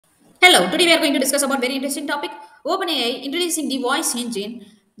Hello, today we are going to discuss about very interesting topic. OpenAI introducing the voice engine.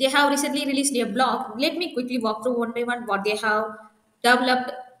 They have recently released a blog. Let me quickly walk through one by one what they have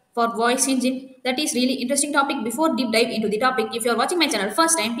developed for voice engine. That is really interesting topic. Before deep dive into the topic, if you are watching my channel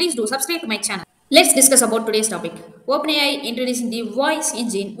first time, please do subscribe to my channel. Let's discuss about today's topic. OpenAI introducing the voice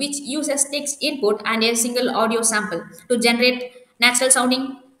engine which uses text input and a single audio sample to generate natural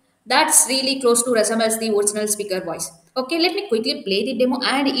sounding that's really close to resembles the original speaker voice. Okay, let me quickly play the demo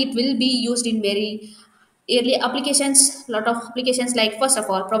and it will be used in very early applications, lot of applications like first of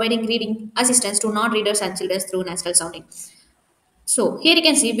all providing reading assistance to non-readers and children through natural sounding. So here you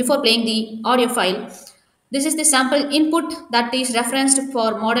can see before playing the audio file, this is the sample input that is referenced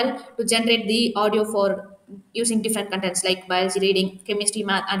for model to generate the audio for using different contents like biology, reading, chemistry,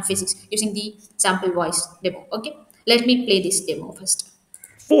 math, and physics using the sample voice demo. Okay, let me play this demo first.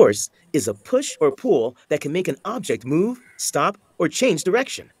 Force is a push or pull that can make an object move, stop, or change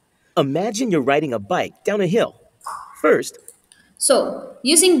direction. Imagine you're riding a bike down a hill. First, So,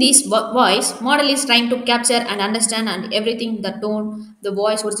 using this voice, model is trying to capture and understand and everything, the tone, the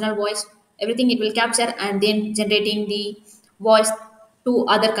voice, original voice, everything it will capture and then generating the voice to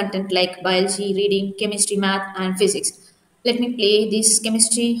other content like biology, reading, chemistry, math, and physics. Let me play this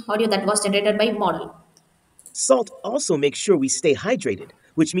chemistry audio that was generated by model. salt also makes sure we stay hydrated,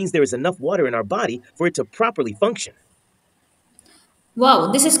 which means there is enough water in our body for it to properly function.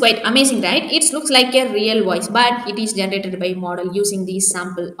 Wow, this is quite amazing, right? It looks like a real voice, but it is generated by model using the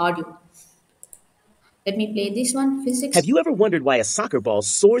sample audio. Let me play this one, Have physics. you ever wondered why a soccer ball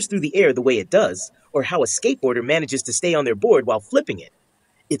soars through the air the way it does, or how a skateboarder manages to stay on their board while flipping it?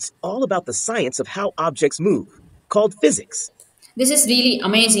 It's all about the science of how objects move, called physics. This is really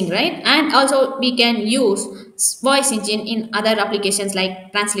amazing, right? And also we can use voice engine in other applications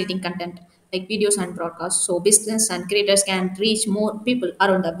like translating content, like videos and broadcasts. So business and creators can reach more people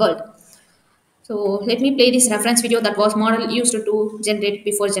around the world. So let me play this reference video that was model used to generate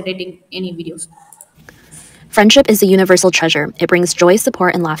before generating any videos. Friendship is a universal treasure. It brings joy,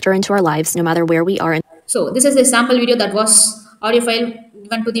 support, and laughter into our lives no matter where we are in. So this is a sample video that was audio file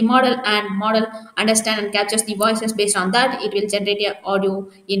given to the model and model understand and captures the voices. Based on that, it will generate a audio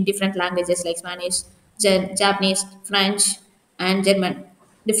in different languages like Spanish, Japanese, French, and German.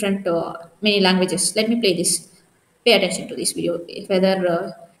 Different many languages. Let me play this. Pay attention to this video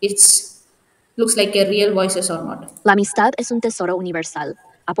whether it's looks like a real voices or not. La amistad es un tesoro universal.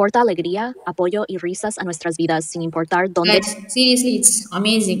 Aporta alegría, apoyo y risas a nuestras vidas sin importar dónde. Guys, seriously, it's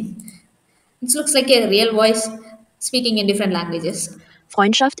amazing. It looks like a real voice speaking in different languages.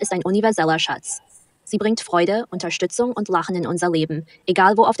 Freundschaft ist ein universeller Schatz. Sie bringt Freude, Unterstützung und Lachen in unser Leben,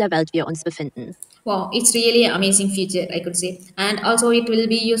 egal wo auf der Welt wir uns befinden. Wow, it's really an amazing feature, I could say. And also, it will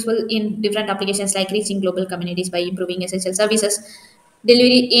be useful in different applications like reaching global communities by improving essential services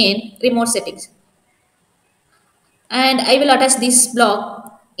delivery in remote settings. And I will attach this blog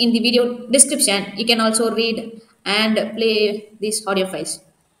in the video description. You can also read and play these audio files,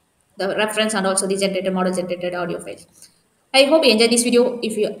 the reference and also the generated model generated audio files. I hope you enjoyed this video.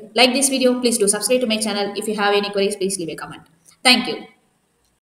 If you like this video, please do subscribe to my channel. If you have any queries, please leave a comment. Thank you.